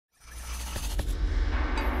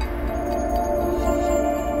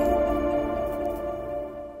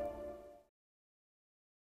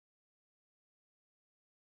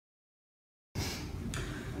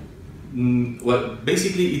Well,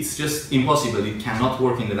 basically it's just impossible. It cannot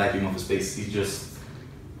work in the vacuum of space. It's just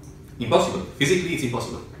impossible. Physically, it's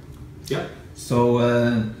impossible. Yeah. So,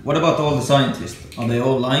 what about all the scientists? Are they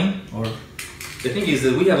all lying, or? The thing is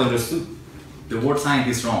that we have understood the word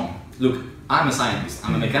scientist wrong. Look, I'm a scientist.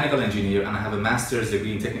 I'm a mechanical engineer, and I have a master's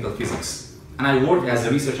degree in technical physics. And I work as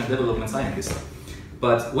a research and development scientist.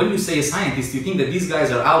 But when you say a scientist, you think that these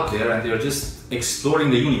guys are out there and they're just exploring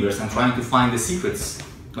the universe and trying to find the secrets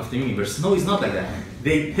of the universe. No, it's not like that.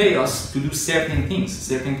 They pay us to do certain things,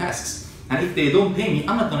 certain tasks. And if they don't pay me,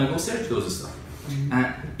 I'm not going to go search those stuff.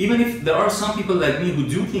 And even if there are some people like me who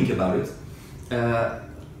do think about it,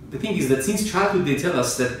 the thing is that since childhood they tell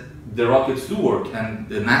us that the rockets do work and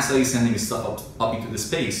the NASA is sending stuff up into the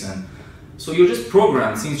space. And so you're just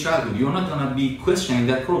programmed since childhood. You're not going to be questioning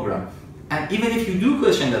that program. And even if you do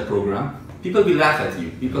question that program, people will laugh at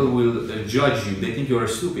you. People will judge you. They think you're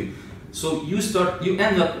stupid. So you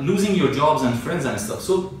end up losing your jobs and friends and stuff.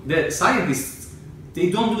 So the scientists, they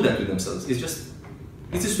don't do that to themselves. It's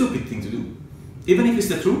a stupid thing to do. Even if it's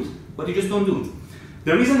the truth, but you just don't do it.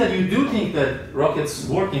 The reason that you do think that rockets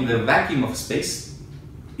work in the vacuum of space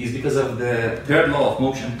is because of the third law of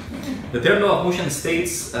motion. The third law of motion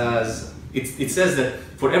states, it says that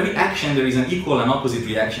for every action there is an equal and opposite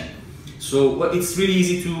reaction. So it's really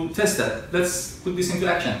easy to test that. Let's put this into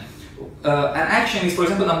action. An action is, for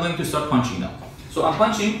example, I'm going to start punching now. So I'm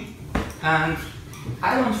punching and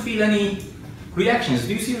I don't feel any reactions.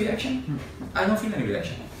 Do you see reaction? I don't feel any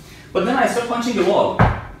reaction. But then I start punching the wall.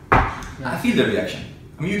 I feel the reaction.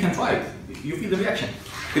 I mean, you can try it. You feel the reaction.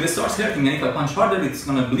 If it starts hurting, and if I punch harder, it's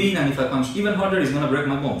going to bleed, and if I punch even harder, it's going to break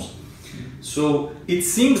my bones. So it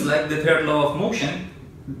seems like the third law of motion,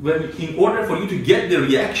 when in order for you to get the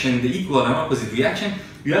reaction, the equal and opposite reaction,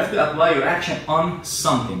 you have to apply your action on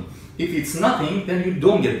something. If it's nothing, then you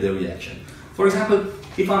don't get the reaction. For example,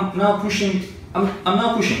 if I'm now pushing, I'm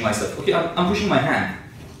now pushing myself. Okay, I'm pushing my hand,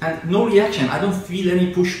 and no reaction. I don't feel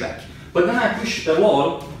any pushback. But then I push the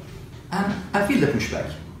wall, and I feel the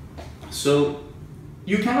pushback. So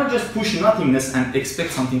you cannot just push nothingness and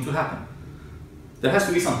expect something to happen. There has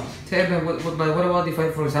to be something. But what about if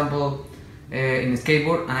I, for example, in a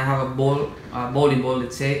skateboard and I have a bowling ball,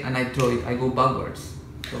 let's say, and I throw it, I go backwards.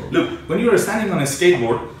 So look, when you are standing on a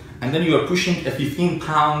skateboard and then you are pushing a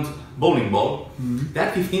 15-pound bowling ball,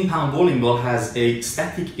 that 15-pound bowling ball has a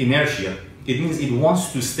static inertia. It means it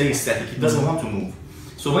wants to stay static. It doesn't want to move.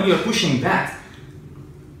 So when you are pushing that,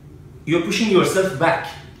 you're pushing yourself back.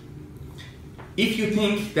 If you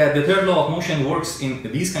think that the third law of motion works in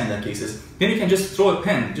these kind of cases, then you can just throw a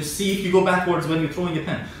pen. Just see if you go backwards when you're throwing a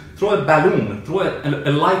pen. Throw a balloon, throw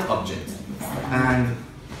a light object. And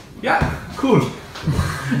yeah, cool.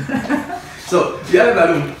 So you have a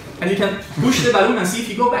balloon and you can push the balloon and see if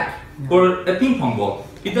you go back. Or a ping pong ball.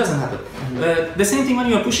 It doesn't happen. The same thing when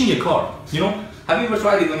you're pushing a car. You know, have you ever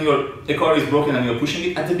tried it when a car is broken and you're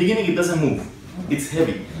pushing it? At the beginning it doesn't move. It's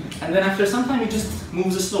heavy. And then after some time it just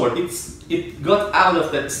moves slower. It got out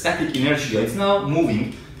of that static inertia. It's now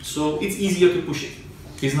moving, so it's easier to push it.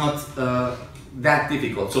 It's not that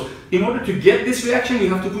difficult. So in order to get this reaction,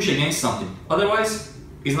 you have to push against something. Otherwise,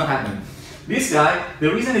 it's not happening. This guy,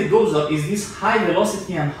 the reason it goes up is these high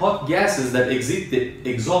velocity and hot gases that exit the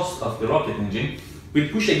exhaust of the rocket engine will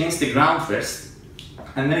push against the ground first,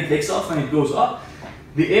 and then it takes off and it goes up.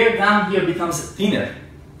 The air down here becomes thinner.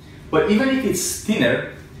 But even if it's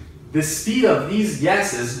thinner, the speed of these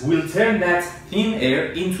gases will turn that thin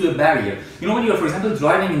air into a barrier. You know when you're, for example,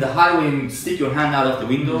 driving in the highway and you stick your hand out of the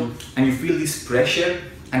window and you feel this pressure,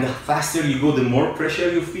 and the faster you go, the more pressure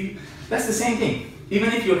you feel? That's the same thing.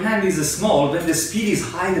 Even if your hand is small, when the speed is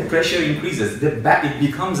high, the pressure increases. It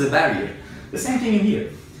becomes a barrier. The same thing in here.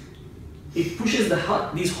 It pushes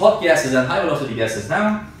these hot gases and high velocity gases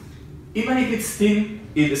down. Even if it's thin,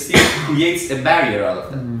 it still creates a barrier out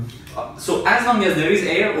of them. So as long as there is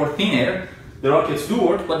air or thin air, the rockets do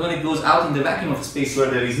work, but when it goes out in the vacuum of space where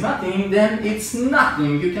there is nothing, then it's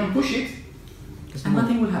nothing. You can push it and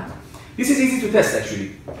nothing will happen. This is easy to test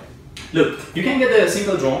actually. Look, you can get a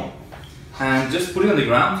single drone and just put it on the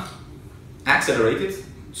ground, accelerate it,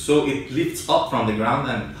 so it lifts up from the ground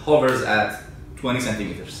and hovers at 20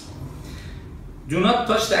 centimeters. Do not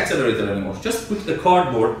touch the accelerator anymore. Just put a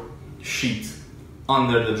cardboard sheet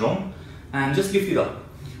under the drone and just lift it up.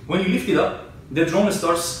 When you lift it up, the drone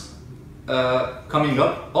starts coming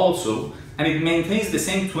up also, and it maintains the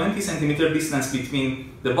same 20 centimeter distance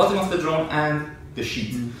between the bottom of the drone and the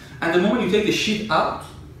sheet. And the moment you take the sheet out,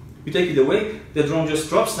 you take it away, the drone just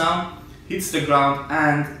drops down, hits the ground,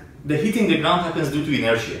 and the hitting the ground happens due to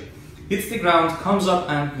inertia. Hits the ground, comes up,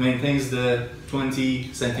 and maintains the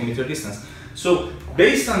 20 centimeter distance. So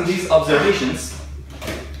based on these observations,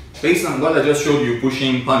 based on what I just showed you,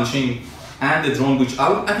 pushing, punching, and the drone, which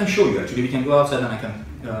I can show you actually, we can go outside and I can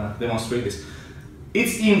demonstrate this.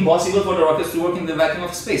 It's impossible for the rockets to work in the vacuum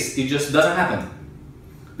of space. It just doesn't happen.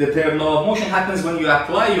 The third law of motion happens when you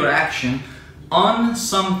apply your action on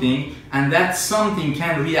something and that something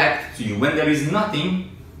can react to you. When there is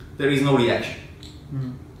nothing, there is no reaction.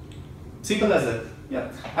 Simple as that.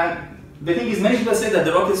 Yeah. And the thing is, many people say that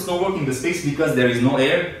the rockets don't work in the space because there is no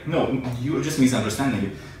air. No, you're just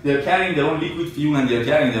misunderstanding it. They're carrying their own liquid fuel and they're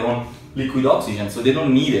carrying their own liquid oxygen, so they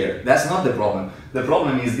don't need air. That's not the problem. The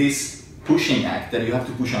problem is this pushing act that you have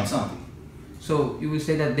to push on something. So you will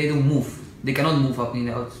say that they don't move. They cannot move up in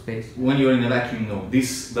the outer space. When you're in a vacuum, no.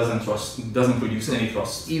 This doesn't produce any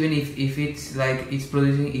thrust. Even if it's like it's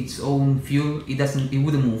producing its own fuel, it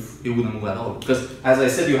wouldn't move. It wouldn't move at all. Because as I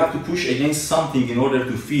said, you have to push against something in order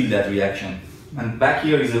to feel that reaction. And back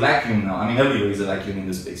here is a vacuum now. I mean, everywhere is a vacuum in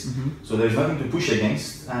the space. So there's nothing to push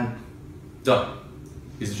against, and done.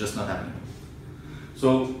 It's just not happening.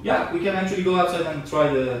 So yeah, we can actually go outside and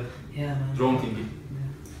try the drone thingy.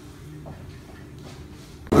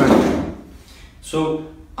 So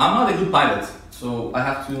I'm not a good pilot, so I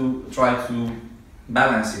have to try to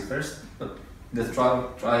balance it first, but let's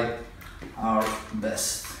try our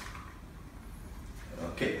best.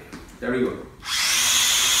 Okay, there we go.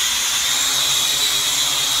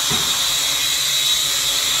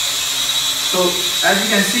 So as you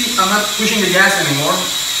can see, I'm not pushing the gas anymore,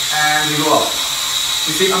 and we go up.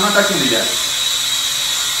 You see, I'm not touching the gas,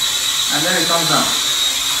 and then it comes down.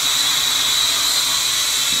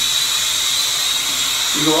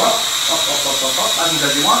 You go up, I think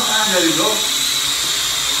that you want, and there you go.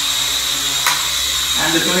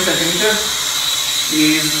 And the 20 centimeter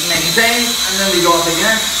is maintained, and then we go up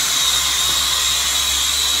again.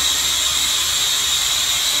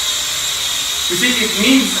 You see, it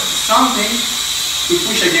needs something to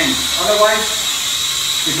push against, otherwise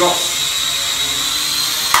it drops.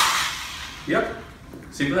 Yep,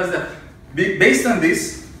 simple as that. Based on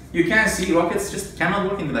this, you can see rockets just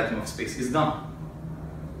cannot work in the vacuum of space. It's done.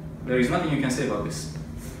 There is nothing you can say about this.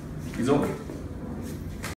 It's over.